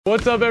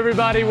What's up,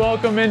 everybody?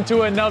 Welcome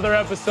into another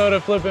episode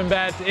of Flippin'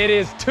 Bets. It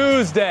is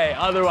Tuesday,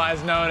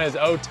 otherwise known as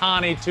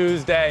Ohtani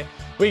Tuesday.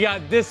 We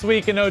got this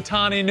week in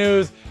Ohtani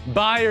news,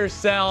 buy or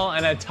sell,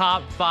 and a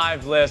top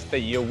 5 list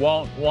that you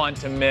won't want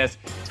to miss.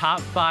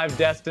 Top 5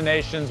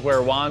 destinations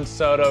where Juan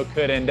Soto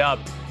could end up.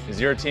 Is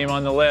your team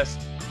on the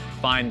list?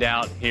 Find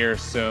out here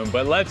soon.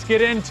 But let's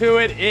get into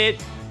it.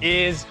 It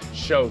is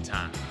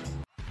showtime.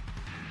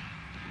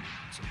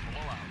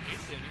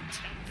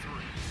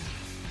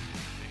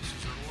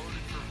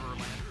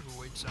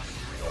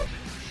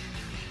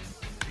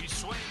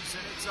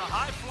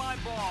 High fly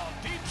ball,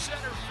 deep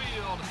center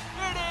field.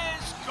 It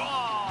is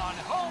gone.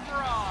 Home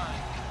run.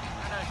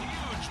 And a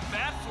huge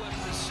bat flip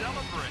to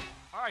celebrate.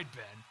 All right,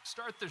 Ben,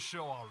 start the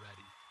show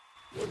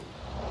already.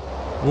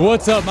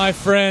 What's up, my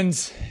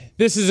friends?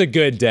 This is a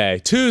good day.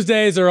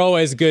 Tuesdays are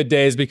always good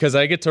days because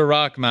I get to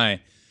rock my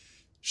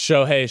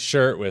Shohei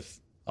shirt with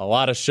a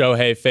lot of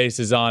Shohei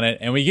faces on it,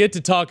 and we get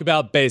to talk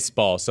about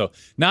baseball. So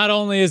not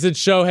only is it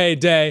Shohei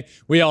Day,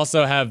 we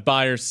also have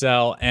buy or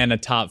sell and a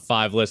top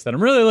 5 list that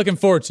I'm really looking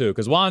forward to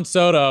because Juan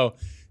Soto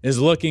is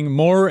looking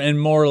more and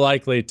more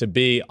likely to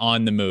be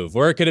on the move.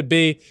 Where could it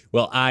be?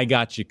 Well, I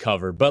got you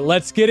covered. But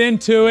let's get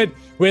into it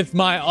with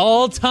my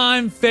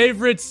all-time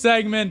favorite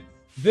segment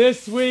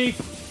this week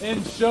in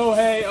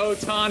Shohei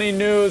Ohtani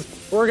news.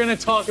 We're going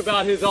to talk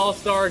about his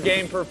All-Star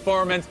game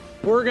performance.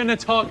 We're going to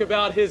talk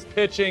about his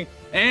pitching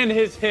and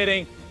his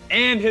hitting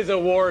and his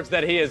awards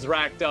that he has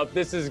racked up.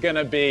 This is going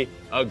to be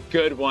a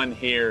good one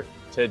here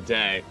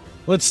today.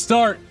 Let's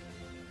start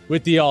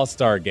with the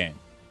All-Star game.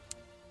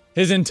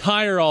 His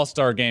entire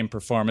All-Star game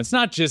performance,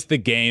 not just the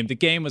game. The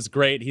game was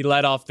great. He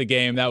led off the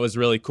game. That was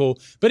really cool.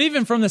 But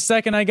even from the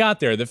second I got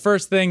there, the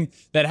first thing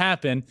that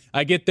happened,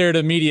 I get there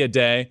to media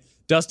day.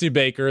 Dusty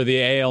Baker,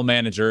 the AL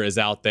manager, is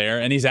out there,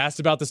 and he's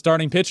asked about the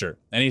starting pitcher.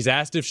 And he's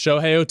asked if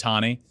Shohei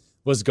Ohtani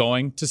was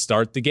going to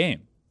start the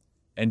game.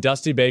 And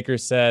Dusty Baker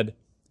said,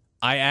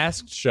 I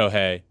asked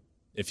Shohei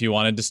if he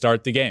wanted to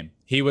start the game.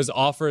 He was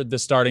offered the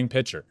starting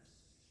pitcher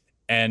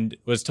and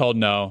was told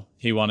no,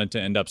 he wanted to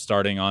end up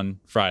starting on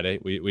Friday.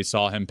 We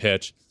saw him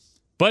pitch.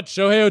 But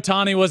Shohei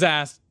Ohtani was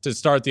asked to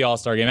start the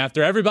All-Star game.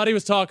 After everybody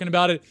was talking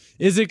about it,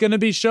 is it going to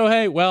be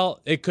Shohei?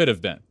 Well, it could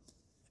have been.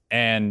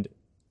 And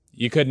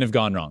you couldn't have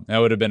gone wrong. That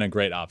would have been a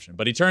great option.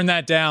 But he turned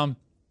that down.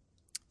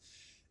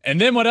 And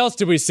then what else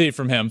did we see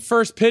from him?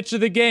 First pitch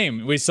of the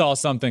game, we saw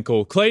something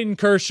cool. Clayton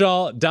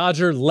Kershaw,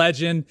 Dodger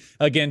legend,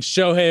 against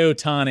Shohei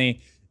Ohtani,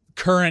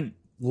 current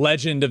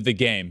legend of the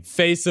game,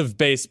 face of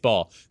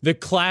baseball. The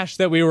clash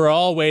that we were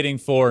all waiting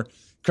for.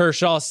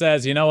 Kershaw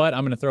says, you know what?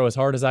 I'm going to throw as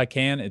hard as I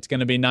can. It's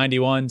going to be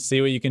 91. See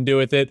what you can do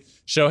with it.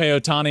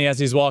 Shohei Ohtani, as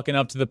he's walking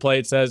up to the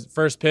plate, says,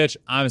 first pitch,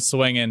 I'm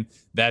swinging.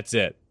 That's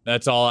it.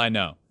 That's all I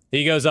know.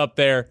 He goes up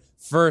there,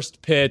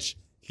 first pitch,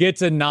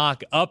 gets a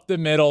knock up the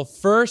middle,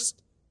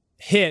 first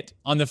hit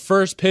on the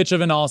first pitch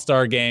of an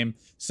All-Star game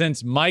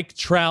since Mike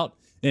Trout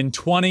in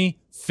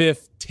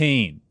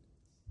 2015.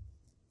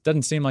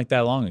 Doesn't seem like that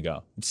long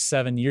ago. It's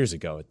 7 years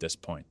ago at this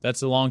point.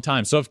 That's a long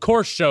time. So, of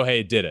course,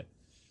 Shohei did it.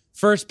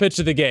 First pitch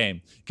of the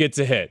game, gets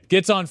a hit.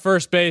 Gets on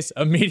first base,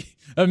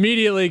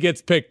 immediately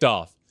gets picked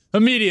off.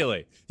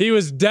 Immediately. He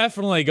was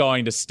definitely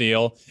going to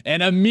steal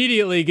and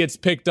immediately gets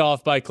picked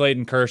off by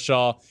Clayton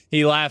Kershaw.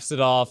 He laughs it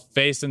off,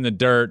 face in the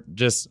dirt,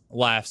 just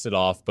laughs it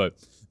off. But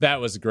that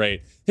was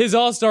great. His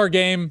All-Star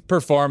game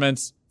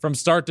performance from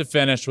start to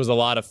finish was a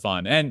lot of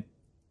fun. And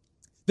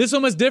this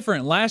one was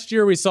different. Last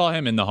year we saw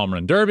him in the Home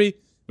Run Derby.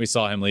 We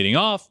saw him leading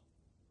off.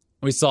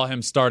 We saw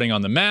him starting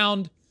on the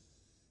mound.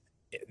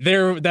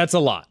 That's a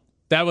lot.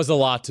 That was a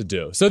lot to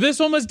do. So this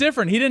one was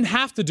different. He didn't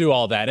have to do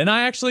all that. And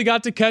I actually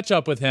got to catch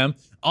up with him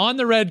on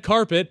the red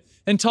carpet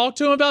and talk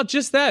to him about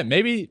just that.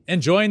 Maybe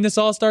enjoying this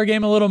All-Star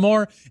game a little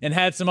more, and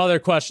had some other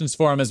questions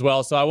for him as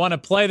well. So I want to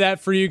play that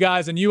for you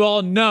guys. And you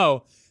all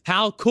know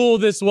how cool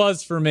this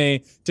was for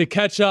me to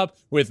catch up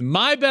with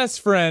my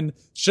best friend,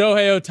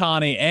 Shohei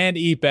Ohtani, and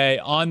Ipe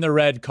on the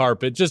red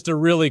carpet. Just a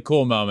really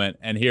cool moment,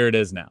 and here it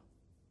is now.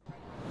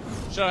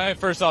 Shohei,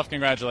 first off,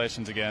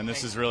 congratulations again.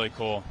 This is really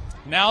cool.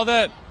 Now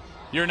that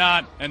you're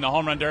not in the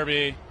Home Run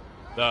Derby,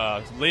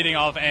 the leading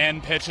off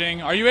and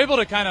pitching, are you able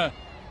to kind of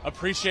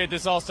appreciate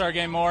this All-Star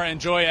game more,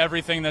 enjoy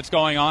everything that's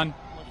going on?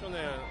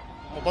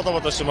 バタ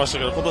バタしてました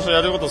けど、今年は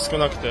やること少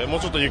なくて、もう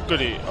ちょっとゆっく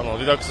りリラ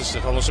ックスし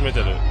て楽しめて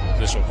る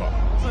でしょうか。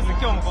そうですね、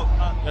今日も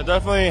Yeah,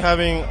 definitely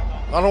having,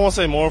 I don't want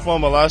to say more fun,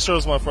 but last year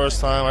was my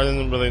first time. I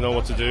didn't really know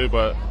what to do,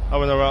 but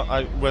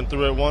I went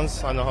through it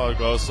once. I know how it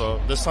goes,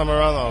 so this time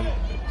around, I'm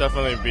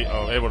definitely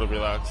able to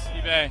relax.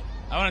 Ibe,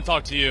 I want to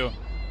talk to you.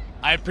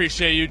 I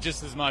appreciate you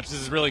just as much. This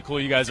is really cool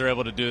you guys are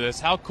able to do this.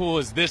 How cool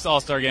is this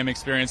All-Star game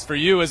experience for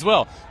you as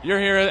well? You're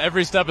here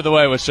every step of the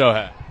way with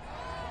Shohei.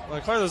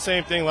 Like kind of the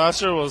same thing.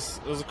 Last year was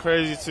a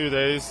crazy 2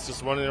 days,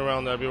 just running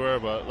around everywhere.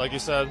 But like you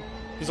said,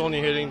 he's only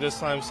hitting this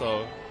time,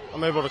 so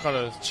I'm able to kind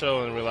of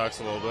chill and relax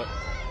a little bit.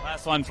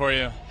 Last one for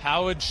you.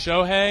 How would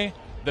Shohei,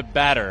 the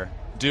batter,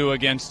 do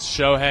against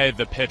Shohei,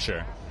 the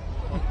pitcher?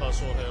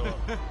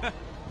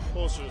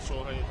 投手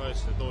Shoheiに対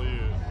してどうい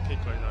う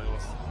結果になりま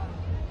す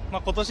ま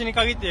あ今年に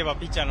限って言えば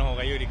ピッチャーの方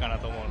が有利かな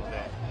と思うので、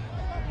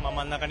まあ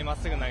真ん中にまっ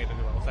すぐ投げとけ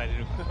ば抑えれ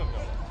るかと思い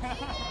ま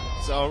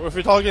す。So if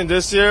you're talking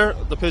this year,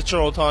 the pitcher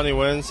Ohtani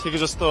wins. He could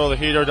just throw the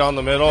heater down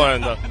the middle,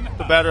 and the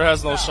batter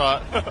has no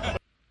shot.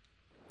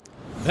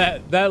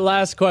 That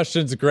last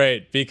question's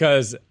great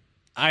because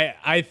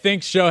I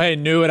think Shohei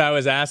knew what I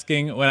was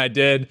asking when I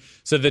did.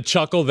 So the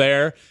chuckle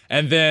there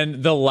and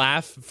then the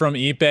laugh from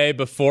Ippei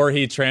before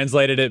he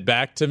translated it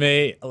back to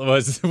me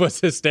was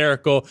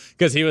hysterical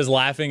because he was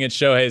laughing at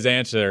Shohei's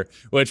answer,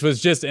 which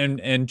was just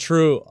in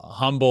true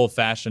humble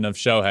fashion of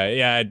Shohei.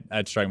 Yeah,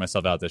 I'd strike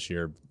myself out this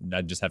year.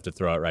 I'd just have to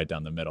throw it right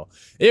down the middle.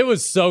 It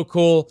was so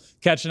cool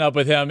catching up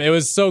with him. It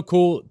was so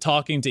cool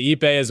talking to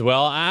Ippei as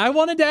well. I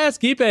wanted to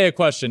ask Ippei a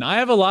question. I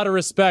have a lot of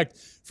respect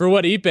for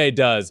what Ippei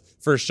does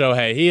for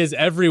Shohei. He is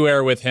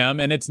everywhere with him,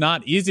 and it's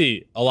not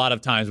easy a lot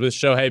of times with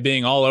Shohei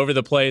being all over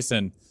the place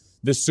and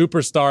the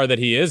superstar that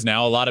he is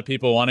now. A lot of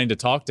people wanting to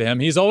talk to him.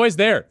 He's always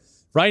there,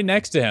 right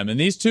next to him. And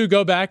these two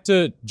go back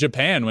to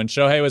Japan when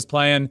Shohei was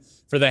playing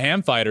for the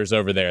Ham Fighters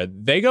over there.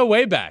 They go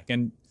way back,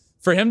 and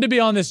for him to be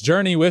on this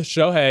journey with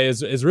Shohei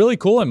is really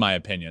cool in my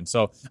opinion.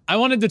 So I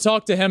wanted to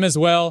talk to him as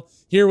well,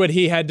 hear what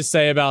he had to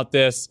say about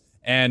this,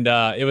 and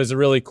it was a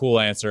really cool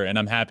answer, and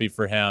I'm happy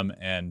for him,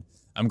 and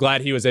I'm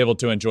glad he was able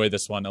to enjoy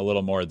this one a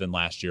little more than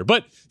last year.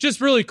 But just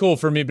really cool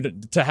for me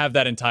to have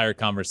that entire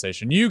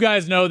conversation. You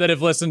guys know that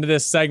have listened to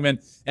this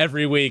segment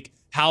every week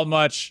how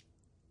much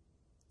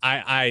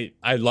I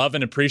love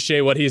and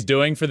appreciate what he's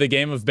doing for the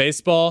game of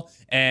baseball.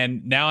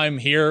 And now I'm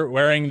here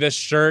wearing this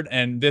shirt,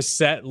 and this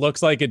set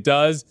looks like it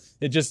does.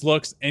 It just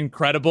looks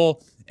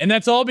incredible. And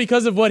that's all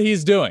because of what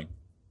he's doing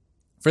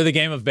for the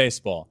game of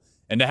baseball.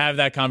 And to have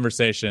that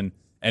conversation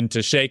and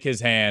to shake his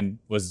hand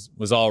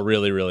was all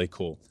really, really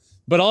cool.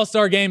 But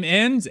All-Star game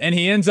ends, and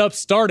he ends up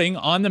starting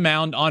on the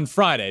mound on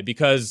Friday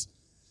because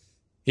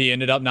he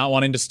ended up not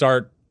wanting to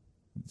start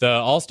the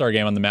All-Star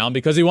game on the mound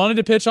because he wanted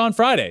to pitch on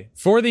Friday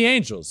for the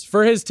Angels,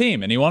 for his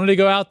team, and he wanted to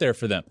go out there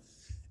for them.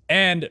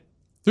 And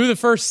through the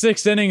first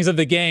 6 innings of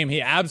the game,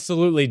 he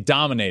absolutely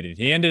dominated.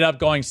 He ended up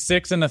going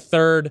 6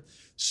 1/3,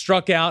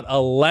 struck out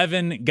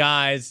 11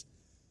 guys.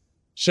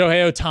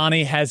 Shohei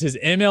Ohtani has his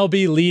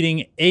MLB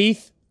leading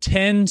 8th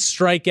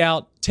 10-plus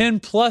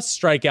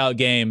strikeout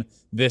game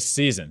this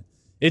season.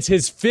 It's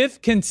his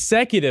 5th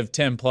consecutive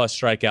 10-plus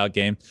strikeout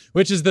game,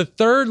 which is the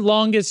 3rd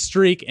longest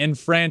streak in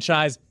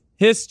franchise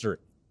history.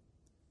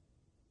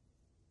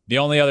 The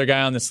only other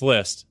guy on this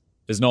list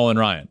is Nolan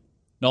Ryan.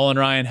 Nolan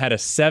Ryan had a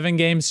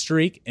 7-game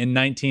streak in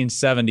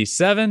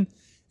 1977,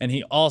 and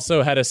he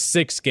also had a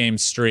 6-game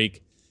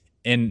streak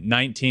in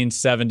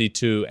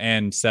 1972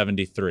 and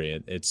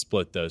 73. It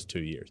split those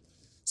 2 years.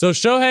 So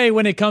Shohei,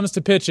 when it comes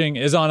to pitching,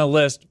 is on a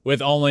list with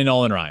only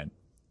Nolan Ryan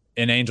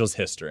in Angels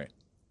history.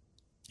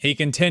 He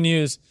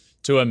continues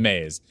to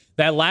amaze.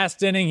 That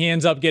last inning, he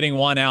ends up getting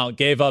 1 out,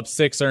 gave up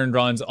 6 earned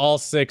runs. All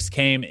 6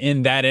 came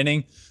in that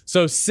inning.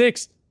 So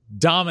 6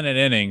 dominant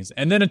innings,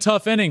 and then a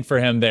tough inning for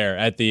him there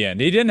at the end.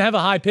 He didn't have a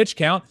high pitch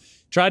count,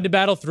 tried to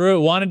battle through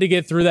it, wanted to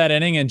get through that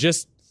inning, and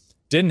just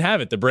didn't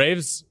have it. The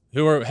Braves,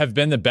 who have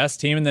been the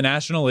best team in the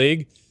National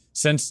League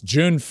since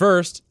June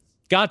 1st,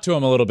 got to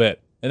him a little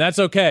bit. And that's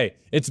okay.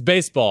 It's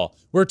baseball.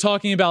 We're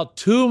talking about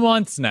 2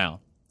 months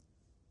now.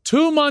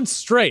 2 months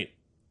straight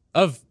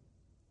of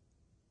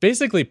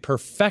basically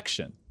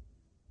perfection.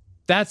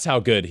 That's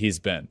how good he's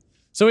been.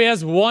 So he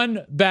has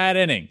 1 bad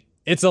inning.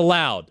 It's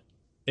allowed.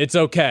 It's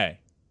okay.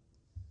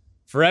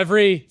 For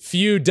every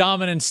few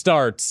dominant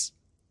starts,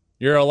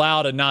 you're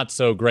allowed a not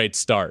so great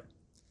start.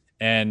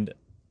 And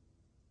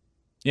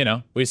you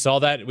know, we saw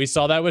that with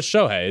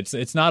Shohei.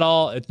 It's not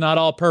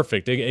all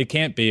perfect. It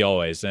can't be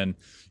always. And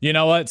you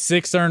know what?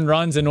 6 earned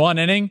runs in 1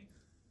 inning.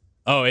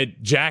 Oh,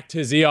 it jacked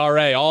his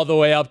ERA all the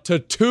way up to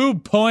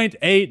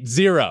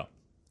 2.80.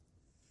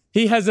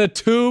 He has a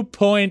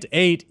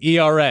 2.8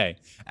 ERA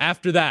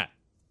after that.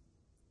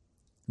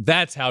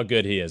 That's how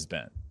good he has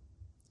been.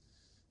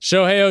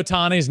 Shohei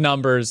Ohtani's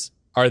numbers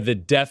are the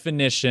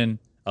definition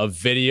of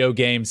video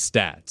game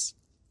stats.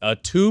 A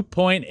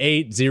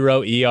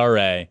 2.80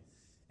 ERA.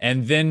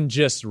 And then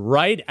just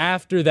right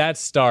after that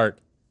start,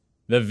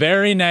 the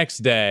very next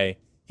day,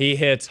 he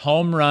hits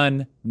home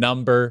run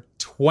number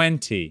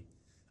 20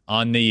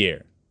 on the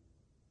year.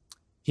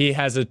 He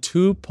has a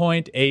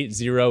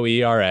 2.80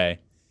 ERA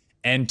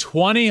and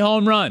 20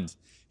 home runs.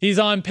 He's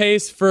on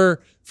pace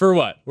for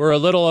what? We're a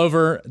little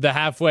over the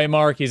halfway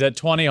mark. He's at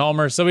 20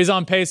 homers. So he's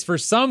on pace for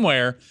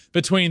somewhere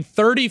between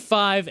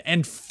 35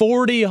 and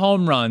 40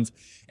 home runs.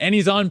 And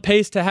he's on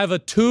pace to have a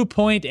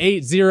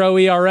 2.80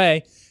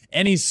 ERA.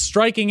 And he's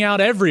striking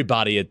out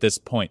everybody at this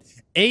point.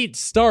 8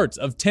 starts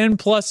of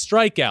 10-plus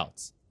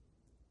strikeouts.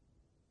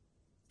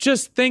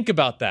 Just think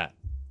about that.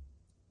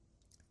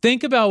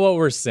 Think about what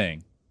we're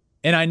seeing.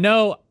 And I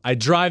know I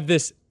drive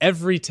this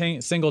every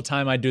single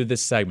time I do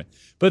this segment.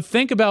 But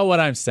think about what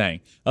I'm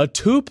saying. A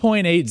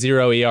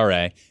 2.80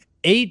 ERA,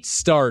 8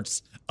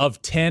 starts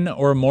of 10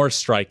 or more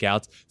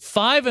strikeouts,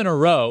 5 in a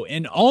row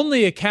in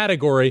only a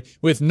category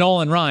with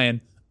Nolan Ryan.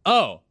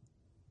 And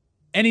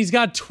he's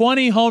got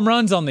 20 home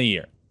runs on the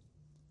year.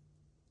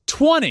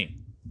 20.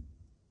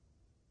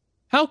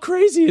 How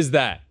crazy is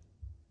that?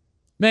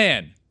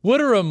 Man, what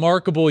a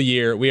remarkable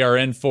year we are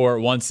in for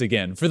once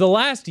again. For the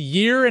last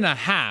year and a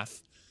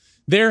half,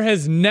 there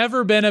has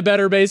never been a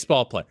better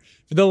baseball player.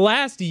 For the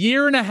last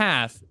year and a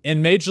half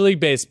in Major League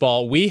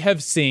Baseball, we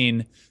have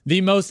seen the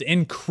most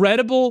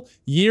incredible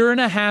year and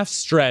a half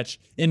stretch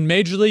in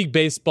Major League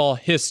Baseball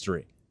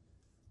history.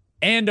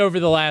 And over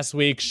the last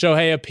week,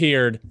 Shohei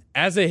appeared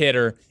as a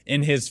hitter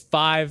in his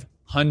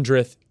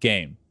 500th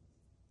game.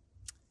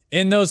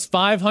 In those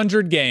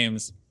 500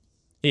 games,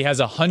 he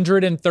has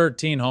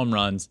 113 home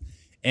runs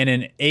and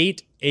an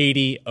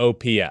 880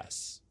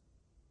 OPS.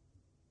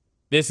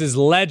 This is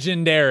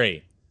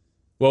legendary,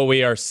 what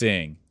we are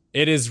seeing.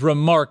 It is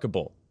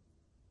remarkable.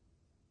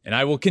 And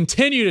I will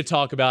continue to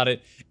talk about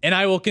it, and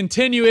I will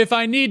continue, if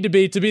I need to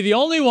be the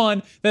only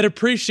one that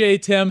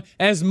appreciates him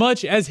as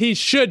much as he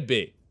should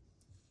be.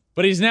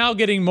 But he's now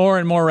getting more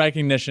and more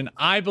recognition.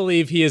 I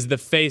believe he is the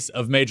face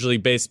of Major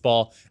League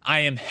Baseball.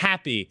 I am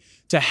happy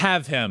to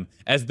have him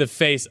as the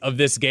face of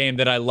this game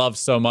that I love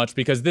so much,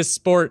 because this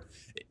sport,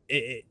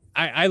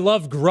 I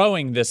love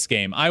growing this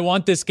game. I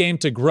want this game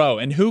to grow.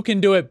 And who can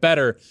do it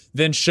better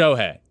than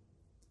Shohei?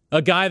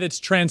 A guy that's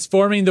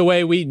transforming the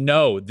way we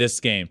know this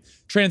game,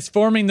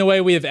 transforming the way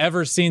we have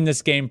ever seen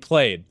this game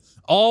played,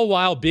 all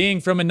while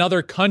being from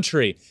another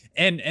country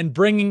and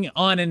bringing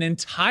on an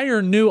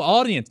entire new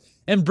audience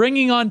and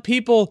bringing on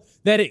people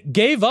that it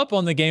gave up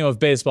on the game of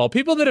baseball,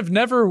 people that have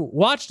never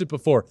watched it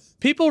before.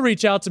 People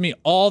reach out to me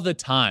all the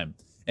time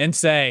and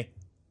say,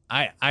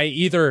 I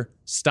either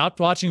stopped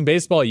watching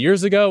baseball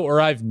years ago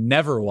or I've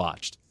never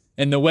watched.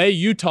 And the way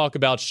you talk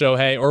about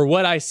Shohei, or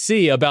what I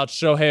see about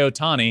Shohei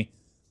Ohtani,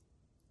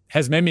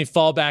 has made me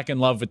fall back in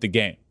love with the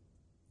game.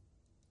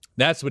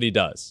 That's what he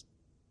does.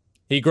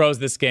 He grows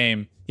this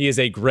game. He is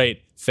a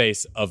great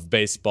face of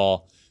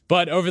baseball.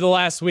 But over the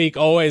last week,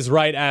 always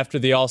right after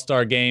the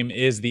All-Star game,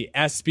 is the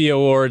ESPY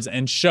Awards,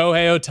 and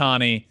Shohei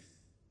Ohtani,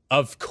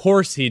 of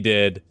course he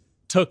did,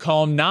 took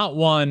home not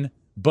one,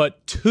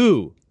 but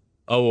 2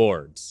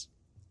 awards.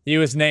 He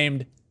was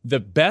named the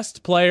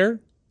best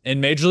player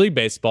in Major League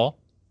Baseball,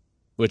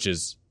 which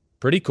is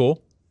pretty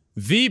cool,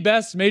 the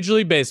best Major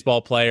League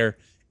Baseball player,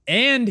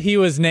 and he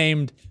was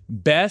named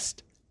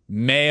best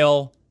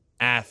male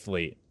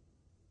athlete.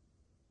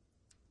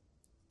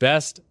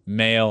 Best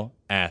male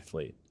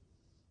athlete.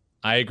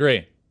 I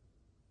agree.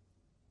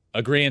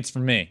 Agreeance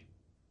from me.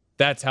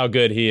 That's how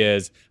good he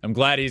is. I'm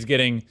glad he's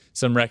getting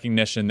some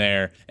recognition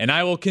there. And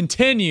I will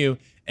continue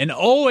and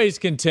always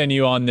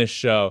continue on this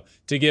show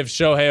to give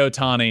Shohei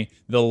Ohtani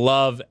the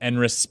love and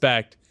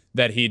respect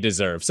that he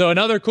deserves. So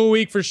another cool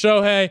week for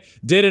Shohei.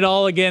 Did it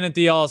all again at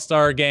the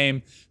All-Star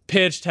game.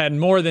 Pitched, had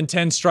more than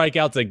 10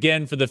 strikeouts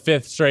again for the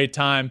 5th straight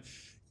time.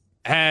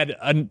 Had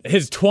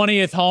his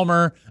 20th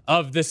homer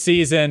of the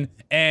season.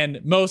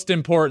 And most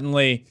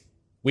importantly,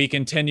 we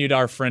continued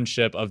our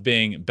friendship of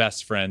being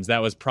best friends.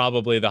 That was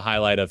probably the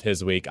highlight of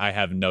his week. I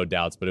have no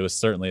doubts, but it was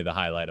certainly the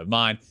highlight of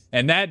mine.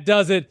 And that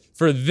does it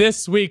for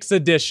this week's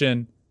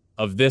edition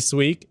of This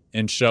Week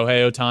in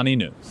Shohei Ohtani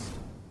News.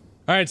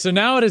 All right, so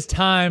now it is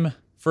time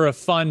for a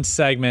fun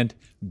segment,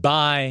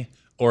 Buy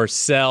or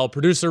Sell.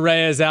 Producer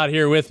Rhea is out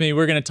here with me.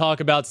 We're going to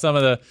talk about some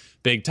of the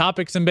big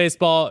topics in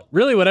baseball,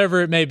 really whatever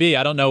it may be.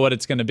 I don't know what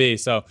it's going to be.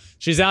 So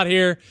she's out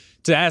here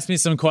to ask me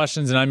some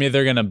questions, and I'm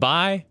either going to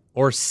buy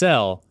or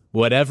sell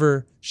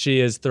whatever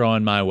she is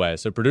throwing my way.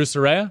 So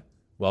Producer Rhea,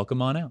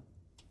 welcome on out.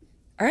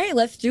 All right,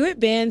 let's do it,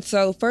 Ben.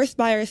 So first,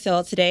 buy or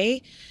sell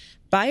today.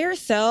 Buy or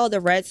sell,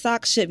 the Red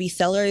Sox should be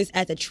sellers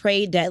at the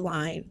trade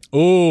deadline.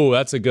 Ooh,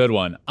 that's a good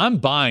one. I'm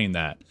buying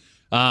that.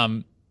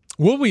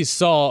 What we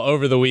saw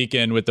over the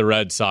weekend with the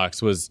Red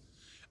Sox was,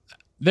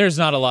 there's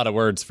not a lot of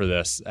words for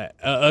this.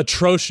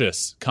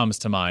 Atrocious comes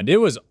to mind. It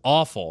was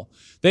awful.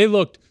 They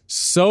looked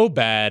so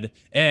bad,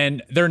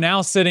 and they're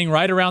now sitting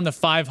right around the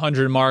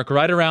 500 mark,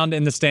 right around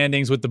in the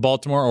standings with the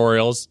Baltimore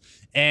Orioles.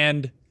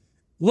 And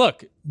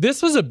look,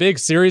 this was a big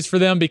series for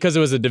them because it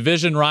was a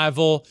division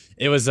rival.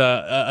 It was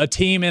a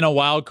team in a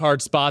wild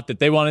card spot that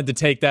they wanted to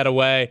take that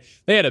away.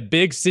 They had a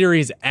big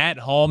series at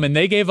home, and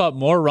they gave up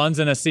more runs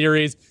in a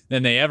series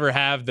than they ever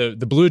have. The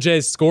Blue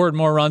Jays scored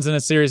more runs in a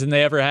series than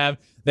they ever have.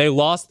 They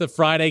lost the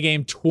Friday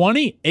game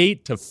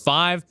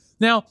 28-5.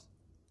 Now,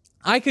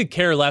 I could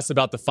care less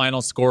about the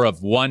final score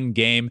of one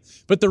game,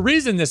 but the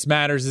reason this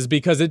matters is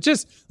because it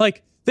just,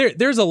 like,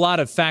 there's a lot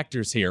of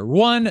factors here.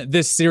 One,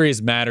 this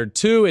series mattered.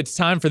 Two, it's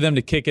time for them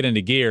to kick it into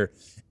gear,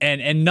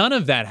 and none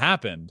of that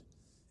happened.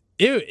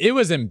 It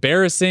was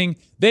embarrassing.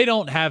 They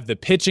don't have the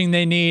pitching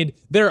they need.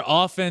 Their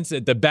offense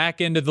at the back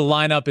end of the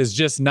lineup is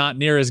just not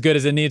near as good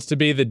as it needs to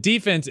be. The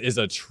defense is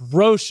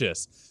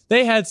atrocious.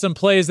 They had some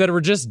plays that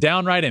were just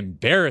downright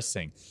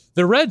embarrassing.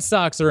 The Red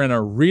Sox are in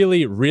a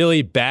really,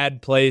 really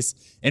bad place,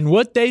 and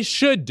what they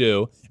should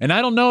do, and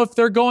I don't know if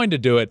they're going to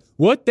do it,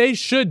 what they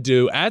should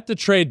do at the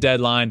trade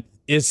deadline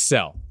is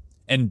sell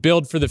and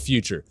build for the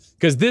future.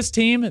 Because this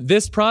team,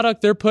 this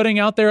product they're putting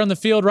out there on the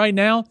field right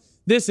now,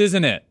 this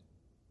isn't it.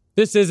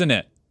 This isn't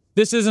it.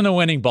 This isn't a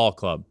winning ball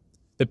club.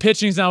 The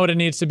pitching's not what it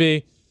needs to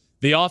be.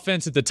 The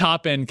offense at the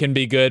top end can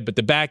be good, but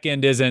the back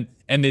end isn't,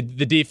 and the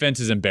defense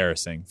is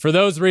embarrassing. For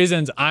those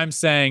reasons, I'm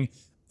saying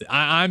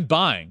I'm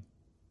buying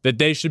that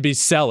they should be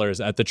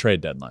sellers at the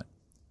trade deadline.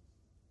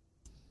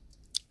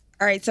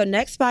 All right, so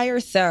next buy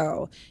or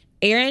sell.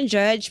 Aaron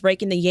Judge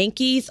breaking the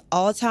Yankees'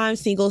 all-time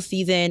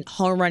single-season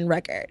home run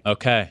record.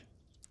 Okay,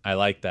 I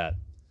like that.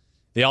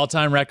 The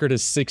all-time record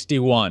is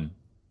 61.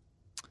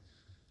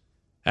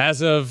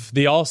 As of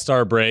the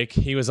All-Star break,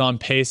 he was on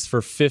pace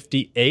for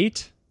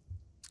 58.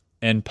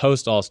 And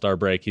post-All-Star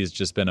break, he's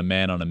just been a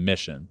man on a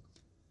mission.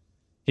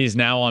 He's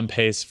now on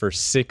pace for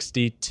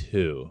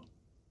 62.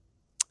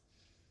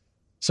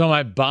 So am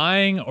I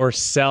buying or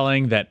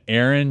selling that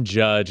Aaron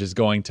Judge is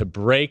going to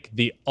break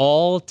the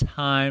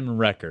all-time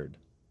record?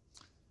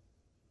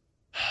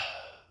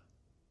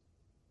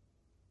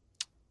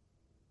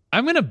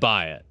 I'm going to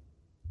buy it.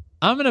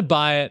 I'm going to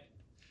buy it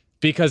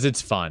because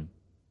it's fun.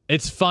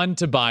 It's fun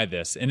to buy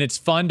this, and it's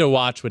fun to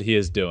watch what he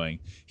is doing.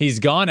 He's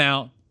gone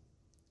out.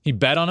 He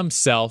bet on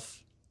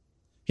himself.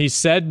 He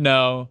said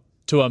no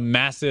to a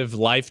massive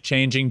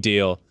life-changing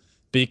deal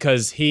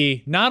because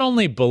he not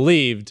only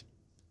believed,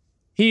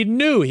 he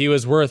knew he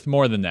was worth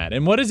more than that.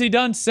 And what has he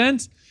done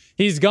since?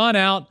 He's gone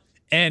out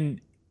and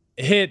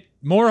hit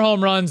more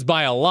home runs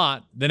by a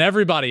lot than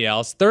everybody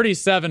else,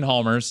 37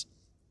 homers.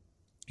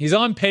 He's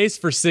on pace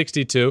for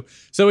 62.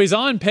 So he's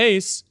on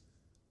pace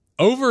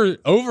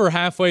over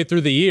halfway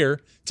through the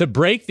year to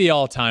break the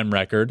all-time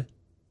record.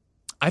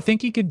 I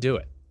think he can do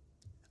it.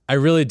 I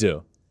really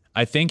do.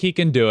 I think he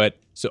can do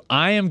it. So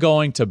I am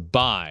going to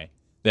buy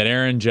that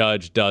Aaron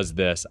Judge does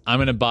this. I'm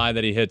going to buy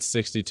that he hits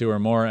 62 or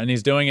more, and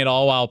he's doing it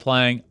all while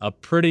playing a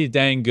pretty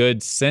dang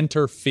good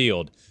center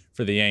field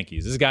for the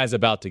Yankees. This guy's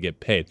about to get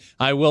paid.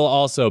 I will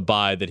also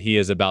buy that he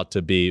is about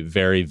to be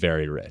very,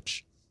 very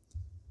rich.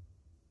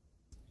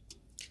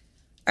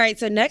 All right,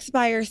 so next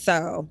buy or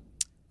sell.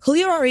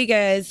 Julio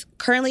Rodriguez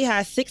currently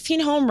has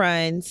 16 home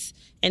runs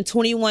and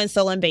 21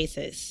 stolen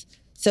bases.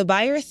 So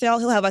buy or sell,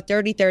 he'll have a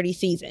 30-30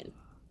 season.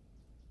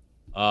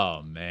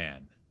 Oh,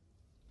 man.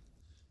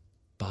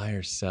 Buy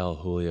or sell,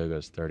 Julio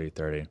goes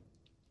 30-30.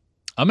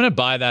 I'm going to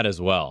buy that as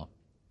well.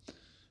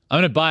 I'm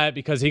going to buy it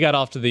because he got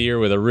off to the year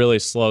with a really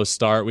slow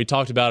start. We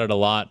talked about it a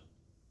lot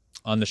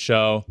on the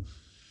show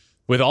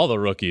with all the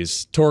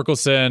rookies.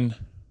 Torkelson,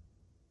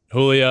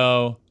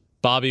 Julio,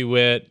 Bobby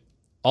Witt,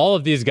 all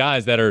of these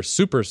guys that are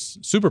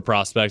super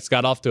prospects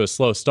got off to a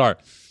slow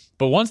start.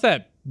 But once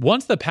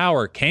the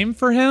power came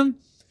for him,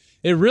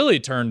 it really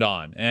turned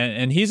on.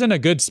 And he's in a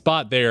good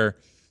spot there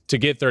to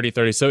get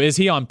 30-30. So is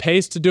he on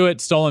pace to do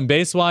it stolen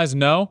base-wise?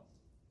 No.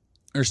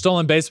 Or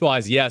stolen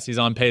base-wise, yes, he's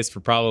on pace for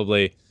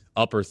probably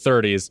upper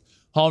 30s.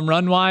 Home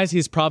run-wise,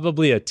 he's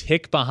probably a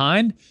tick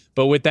behind.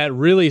 But with that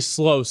really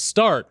slow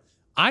start,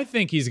 I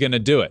think he's going to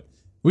do it.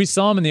 We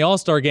saw him in the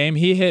All-Star game.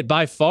 He hit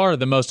by far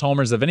the most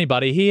homers of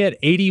anybody. He hit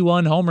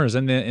 81 homers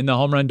in the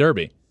home run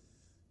derby.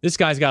 This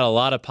guy's got a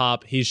lot of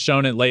pop. He's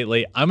shown it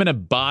lately. I'm going to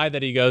buy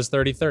that he goes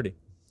 30-30.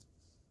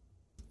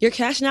 You're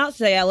cashing out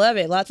today. I love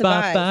it. Lots of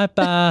buys.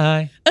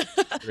 Bye.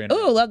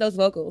 Ooh, love those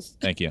vocals.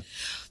 Thank you.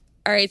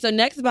 All right, so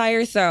next buy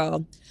or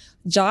sell.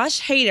 Josh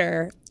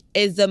Hader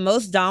is the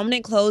most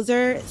dominant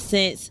closer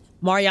since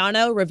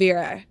Mariano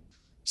Rivera.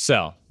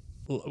 Sell.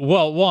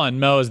 Well, one,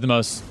 Mo is the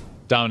most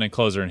dominant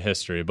closer in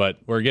history, but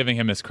we're giving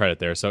him his credit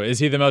there. So is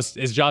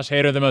Josh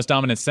Hader the most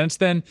dominant since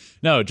then?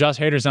 No, Josh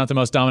Hader's not the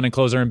most dominant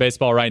closer in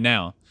baseball right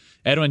now.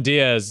 Edwin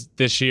Diaz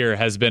this year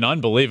has been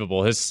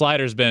unbelievable. His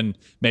slider's been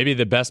maybe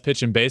the best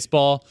pitch in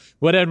baseball.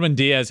 What Edwin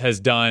Diaz has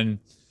done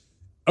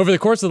over the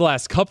course of the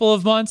last couple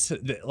of months,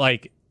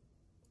 like,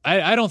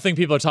 I don't think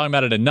people are talking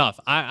about it enough.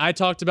 I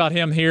talked about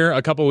him here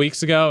a couple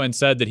weeks ago and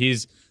said that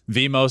he's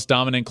the most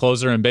dominant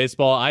closer in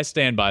baseball. I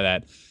stand by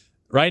that.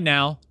 Right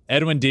now,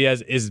 Edwin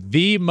Diaz is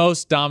the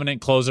most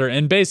dominant closer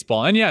in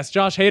baseball. And yes,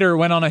 Josh Hader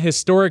went on a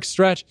historic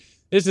stretch.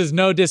 This is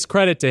no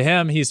discredit to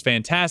him. He's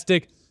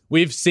fantastic.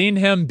 We've seen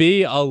him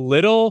be a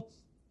little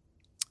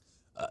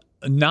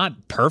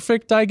not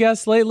perfect, I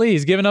guess, lately.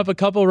 He's given up a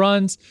couple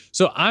runs.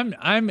 So I'm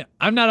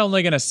not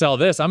only going to sell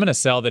this, I'm going to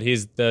sell that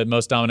he's the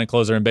most dominant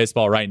closer in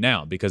baseball right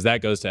now because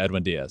that goes to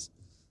Edwin Diaz.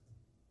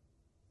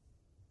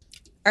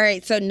 All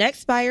right, so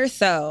next buy or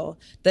sell.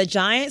 The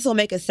Giants will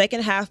make a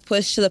second half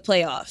push to the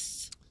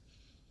playoffs.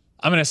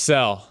 I'm going to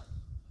sell.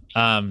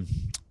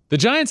 The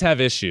Giants have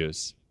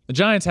issues. The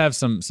Giants have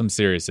some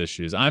serious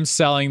issues. I'm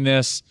selling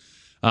this.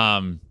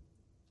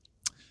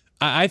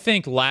 I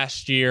think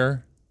last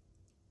year,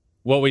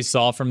 what we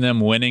saw from them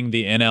winning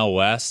the NL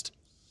West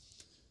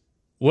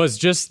was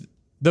just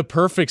the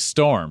perfect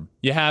storm.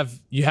 You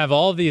have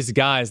all these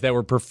guys that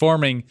were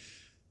performing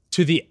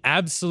to the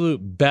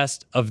absolute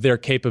best of their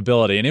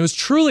capability, and it was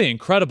truly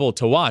incredible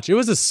to watch. It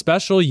was a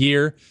special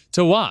year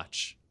to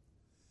watch.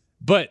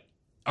 But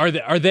are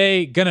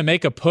they going to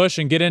make a push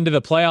and get into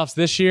the playoffs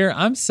this year?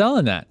 I'm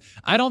selling that.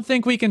 I don't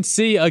think we can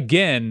see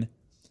again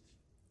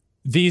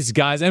these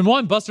guys. And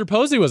one, Buster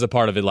Posey was a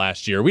part of it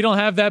last year. We don't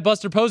have that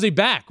Buster Posey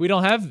back. We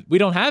don't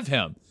have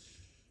him.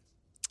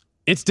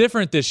 It's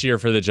different this year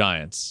for the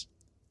Giants.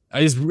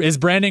 Is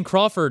Brandon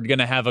Crawford going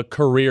to have a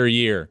career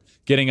year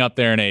getting up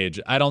there in age?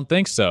 I don't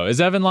think so.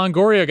 Is Evan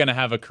Longoria going to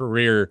have a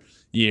career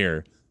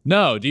year?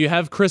 No. Do you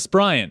have Chris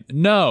Bryant?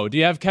 No. Do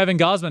you have Kevin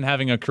Gausman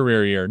having a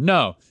career year?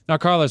 No. Now,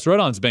 Carlos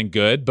Rodon's been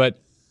good, but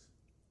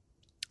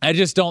I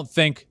just don't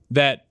think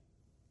that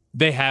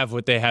they have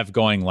what they have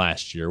going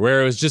last year,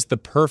 where it was just the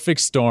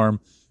perfect storm,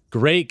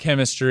 great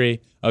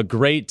chemistry, a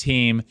great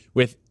team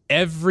with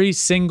every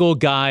single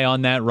guy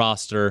on that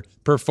roster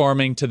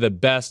performing to the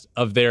best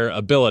of their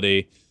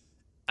ability.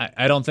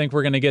 I don't think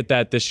we're going to get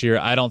that this year.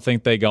 I don't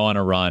think they go on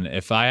a run.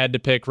 If I had to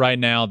pick right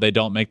now, they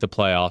don't make the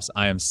playoffs.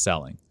 I am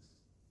selling.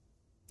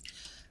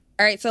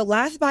 All right, so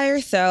last buy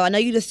or sell. I know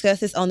you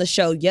discussed this on the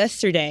show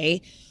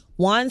yesterday.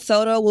 Juan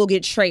Soto will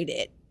get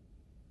traded.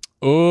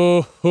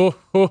 Juan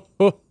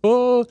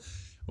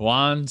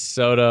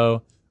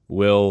Soto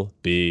will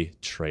be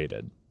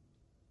traded.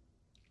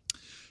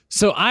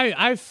 So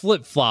I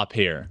flip-flop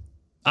here.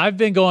 I've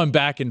been going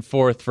back and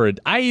forth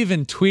I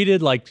even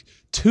tweeted like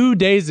 2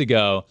 days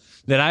ago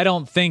that I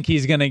don't think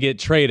he's going to get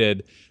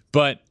traded,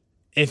 but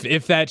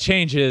if that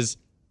changes,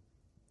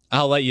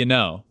 I'll let you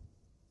know.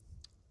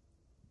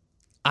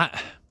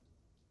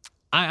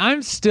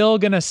 I'm still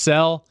going to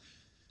sell.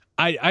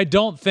 I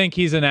don't think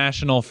he's a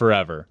National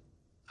forever.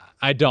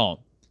 I don't.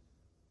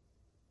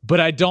 But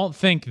I don't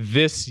think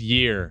this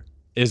year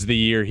is the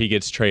year he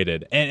gets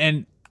traded.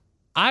 And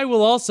I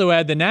will also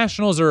add the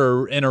Nationals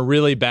are in a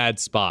really bad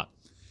spot.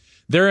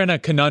 They're in a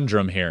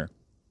conundrum here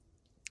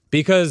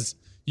because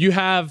you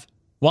have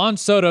Juan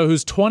Soto,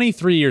 who's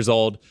 23 years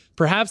old,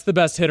 perhaps the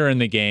best hitter in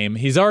the game.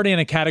 He's already in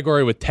a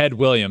category with Ted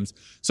Williams.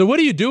 So what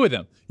do you do with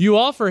him? You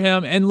offer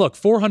him, and look,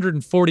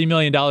 $440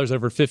 million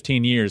over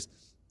 15 years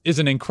is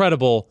an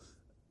incredible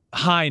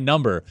high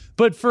number.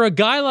 But for a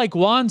guy like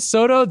Juan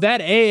Soto,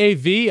 that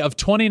AAV of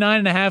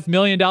 $29.5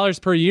 million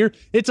per year,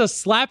 it's a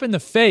slap in the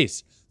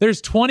face. There's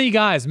 20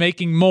 guys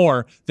making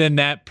more than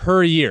that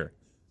per year.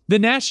 The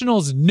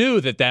Nationals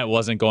knew that that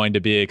wasn't going to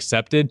be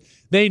accepted.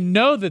 They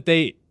know that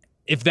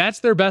if that's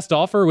their best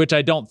offer, which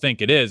I don't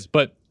think it is,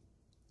 but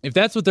if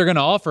that's what they're going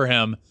to offer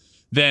him,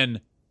 then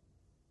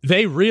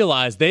they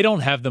realize they don't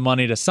have the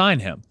money to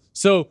sign him.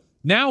 So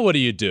now what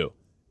do?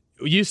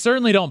 You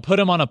certainly don't put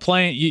him on a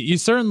plane. You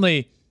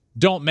certainly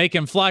don't make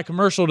him fly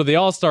commercial to the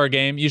All-Star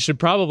game. You should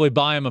probably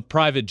buy him a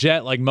private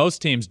jet like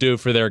most teams do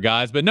for their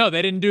guys. But no,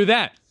 they didn't do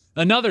that.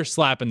 Another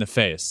slap in the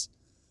face.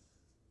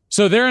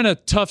 So they're in a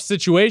tough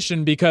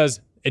situation because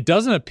it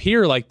doesn't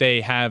appear like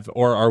they have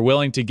or are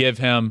willing to give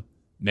him.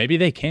 Maybe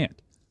they can't.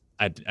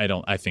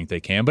 I think they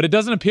can, but it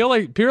doesn't appear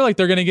like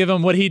they're going to give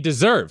him what he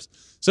deserves.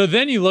 So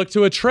then you look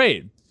to a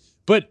trade.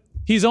 But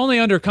he's only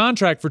under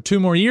contract for 2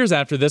 more years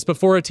after this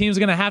before a team's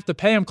going to have to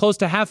pay him close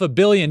to $500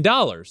 million.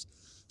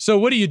 So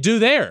what do you do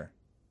there?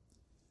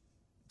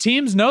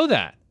 Teams know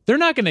that. They're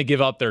not going to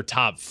give up their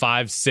top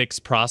 5, 6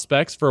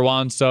 prospects for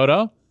Juan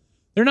Soto.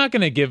 They're not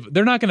going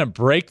to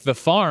break the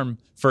farm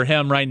for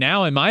him right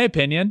now, in my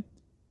opinion.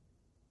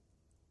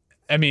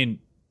 I mean,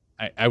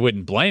 I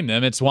wouldn't blame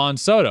them. It's Juan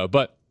Soto.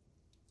 But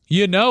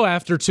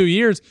after 2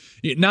 years,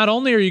 not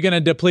only are you going to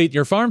deplete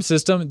your farm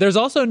system, there's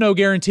also no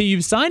guarantee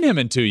you sign him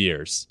in 2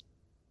 years.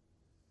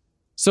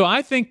 So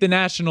I think the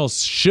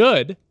Nationals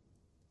should,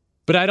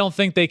 but I don't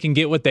think they can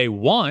get what they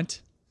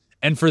want.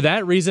 And for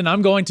that reason,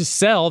 I'm going to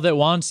sell that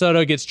Juan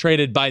Soto gets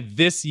traded by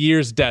this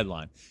year's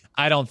deadline.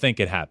 I don't think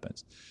it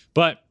happens.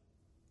 But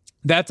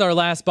that's our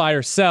last buy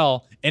or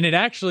sell, and it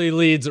actually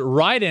leads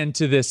right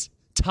into this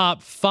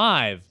top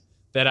 5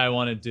 that I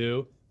want to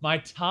do. My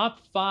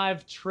top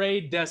 5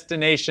 trade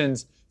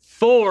destinations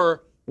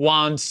for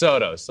Juan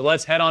Soto. So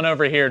let's head on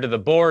over here to the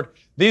board.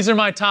 These are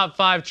my top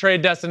 5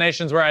 trade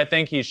destinations where I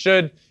think he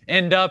should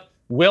end up.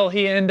 Will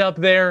he end up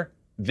there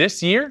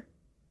this year?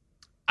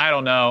 I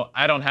don't know.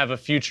 I don't have a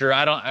future.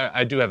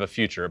 I do have a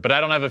future, but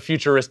I don't have a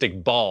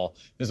futuristic ball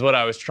is what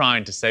I was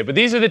trying to say. But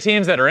these are the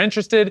teams that are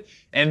interested,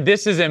 and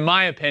this is, in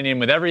my opinion,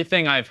 with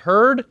everything I've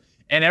heard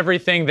and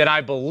everything that I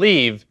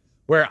believe,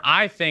 where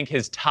I think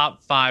his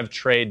top 5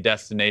 trade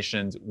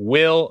destinations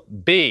will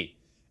be.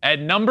 At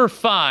number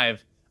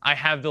 5, I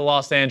have the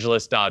Los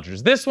Angeles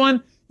Dodgers. This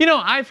one,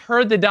 I've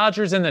heard the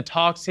Dodgers in the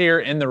talks here,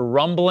 in the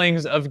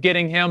rumblings of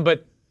getting him,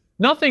 but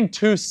nothing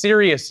too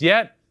serious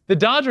yet. The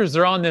Dodgers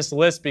are on this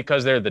list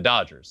because they're the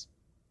Dodgers.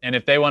 And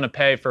if they want to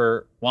pay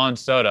for Juan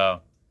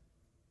Soto,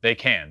 they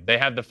can. They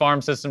have the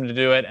farm system to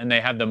do it, and they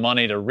have the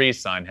money to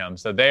re-sign him.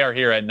 So they are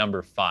here at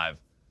number 5.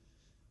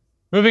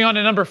 Moving on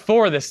to number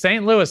 4, the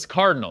St. Louis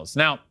Cardinals.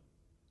 Now,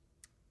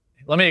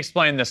 let me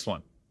explain this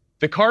one.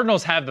 The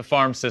Cardinals have the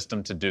farm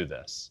system to do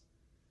this.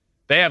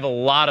 They have a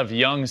lot of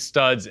young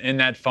studs in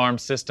that farm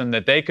system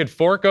that they could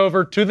fork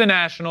over to the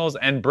Nationals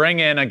and bring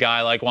in a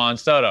guy like Juan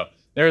Soto.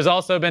 There's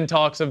also been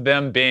talks of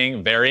them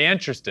being very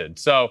interested.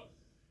 So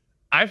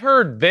I've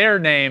heard their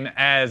name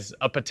as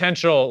a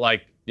potential,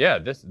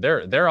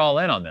 they're all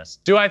in on this.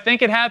 Do I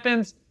think it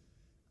happens?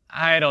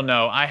 I don't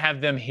know. I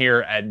have them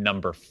here at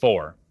number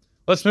 4.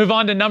 Let's move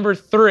on to number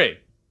 3,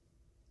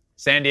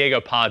 San Diego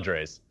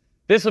Padres.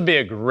 This would be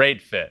a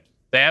great fit.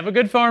 They have a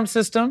good farm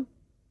system.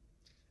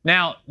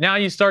 Now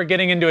you start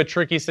getting into a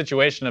tricky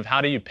situation of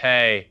how do you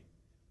pay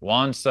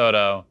Juan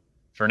Soto,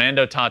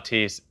 Fernando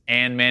Tatis,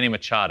 and Manny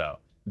Machado.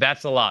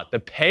 That's a lot. The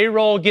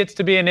payroll gets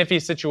to be an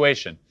iffy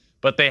situation,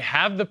 but they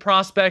have the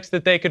prospects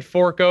that they could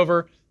fork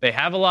over. They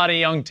have a lot of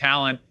young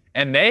talent,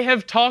 and they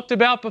have talked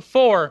about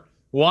before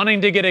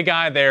wanting to get a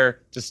guy there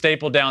to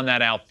staple down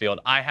that outfield.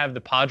 I have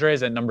the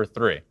Padres at number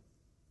 3.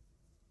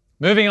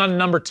 Moving on to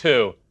number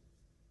 2,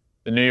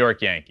 the New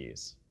York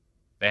Yankees.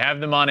 They have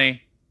the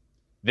money.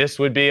 This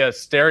would be a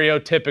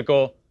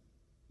stereotypical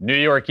New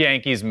York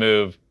Yankees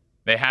move.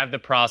 They have the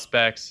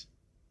prospects,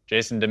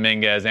 Jason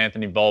Dominguez,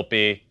 Anthony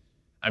Volpe.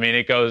 I mean,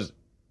 it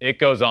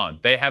goes on.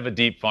 They have a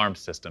deep farm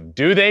system.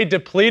 Do they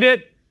deplete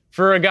it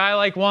for a guy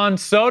like Juan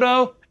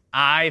Soto?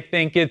 I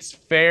think it's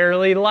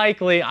fairly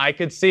likely. I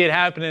could see it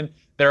happening.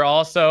 They're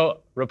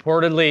also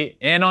reportedly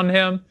in on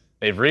him.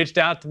 They've reached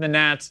out to the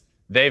Nats.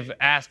 They've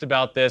asked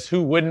about this.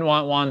 Who wouldn't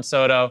want Juan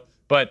Soto?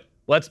 But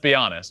let's be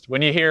honest.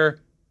 When you hear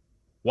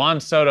Juan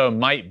Soto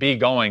might be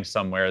going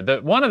somewhere,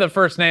 one of the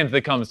first names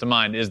that comes to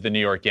mind is the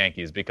New York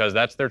Yankees because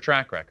that's their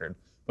track record.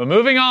 But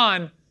moving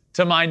on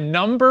to my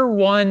number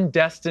 1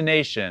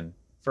 destination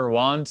for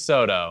Juan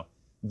Soto,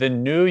 the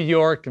New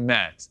York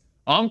Mets.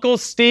 Uncle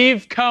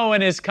Steve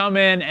Cohen has come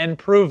in and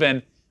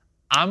proven,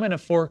 I'm going to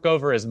fork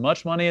over as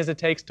much money as it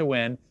takes to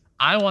win.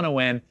 I want to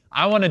win.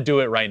 I want to do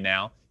it right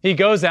now. He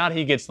goes out,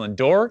 he gets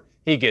Lindor,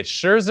 he gets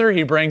Scherzer,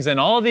 he brings in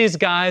all these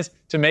guys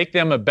to make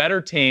them a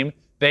better team.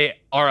 They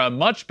are a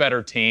much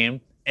better team.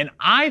 And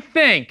I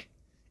think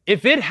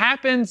if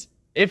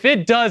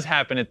it does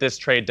happen at this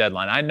trade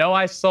deadline, I know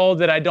I sold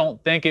that I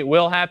don't think it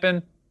will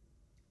happen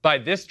by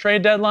this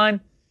trade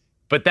deadline,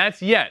 but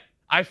that's yet.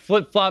 I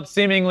flip-flop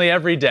seemingly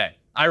every day.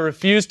 I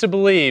refuse to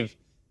believe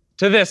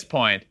to this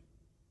point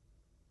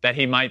that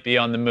he might be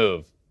on the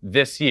move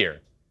this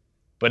year.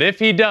 But if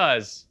he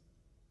does,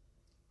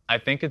 I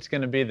think it's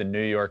going to be the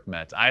New York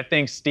Mets. I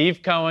think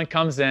Steve Cohen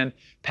comes in,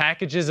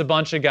 packages a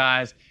bunch of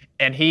guys,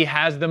 and he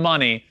has the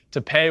money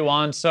to pay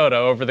Juan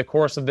Soto over the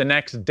course of the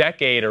next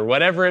decade or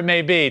whatever it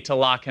may be to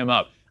lock him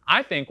up.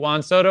 I think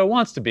Juan Soto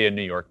wants to be a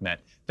New York Met.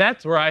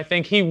 That's where I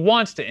think he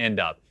wants to end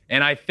up.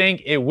 And I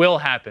think it will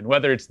happen,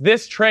 whether it's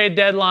this trade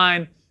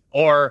deadline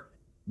or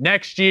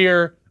next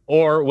year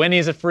or when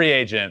he's a free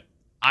agent.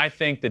 I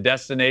think the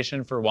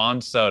destination for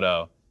Juan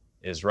Soto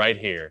is right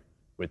here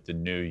with the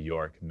New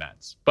York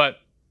Mets. But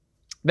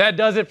that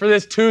does it for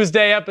this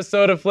Tuesday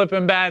episode of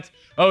Flippin' Bats.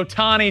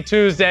 Ohtani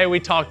Tuesday. We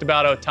talked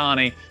about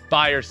Ohtani,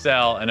 buy or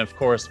sell, and of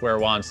course where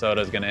Juan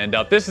Soto is going to end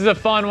up. This is a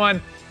fun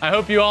one. I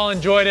hope you all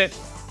enjoyed it.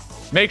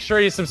 Make sure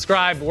you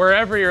subscribe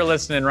wherever you're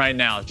listening right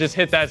now. Just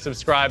hit that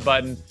subscribe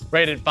button.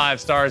 Rate it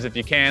 5 stars if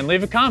you can.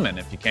 Leave a comment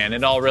if you can.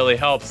 It all really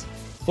helps.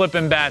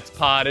 Flippin' Bats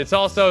Pod. It's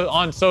also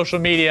on social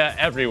media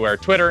everywhere.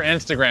 Twitter,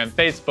 Instagram,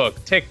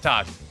 Facebook,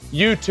 TikTok,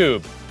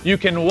 YouTube. You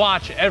can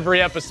watch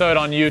every episode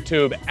on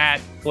YouTube at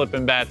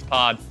Flippin' Bats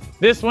Pod.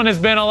 This one has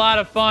been a lot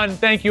of fun.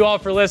 Thank you all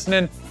for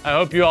listening. I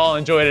hope you all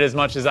enjoyed it as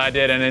much as I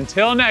did. And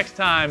until next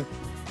time,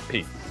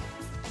 peace.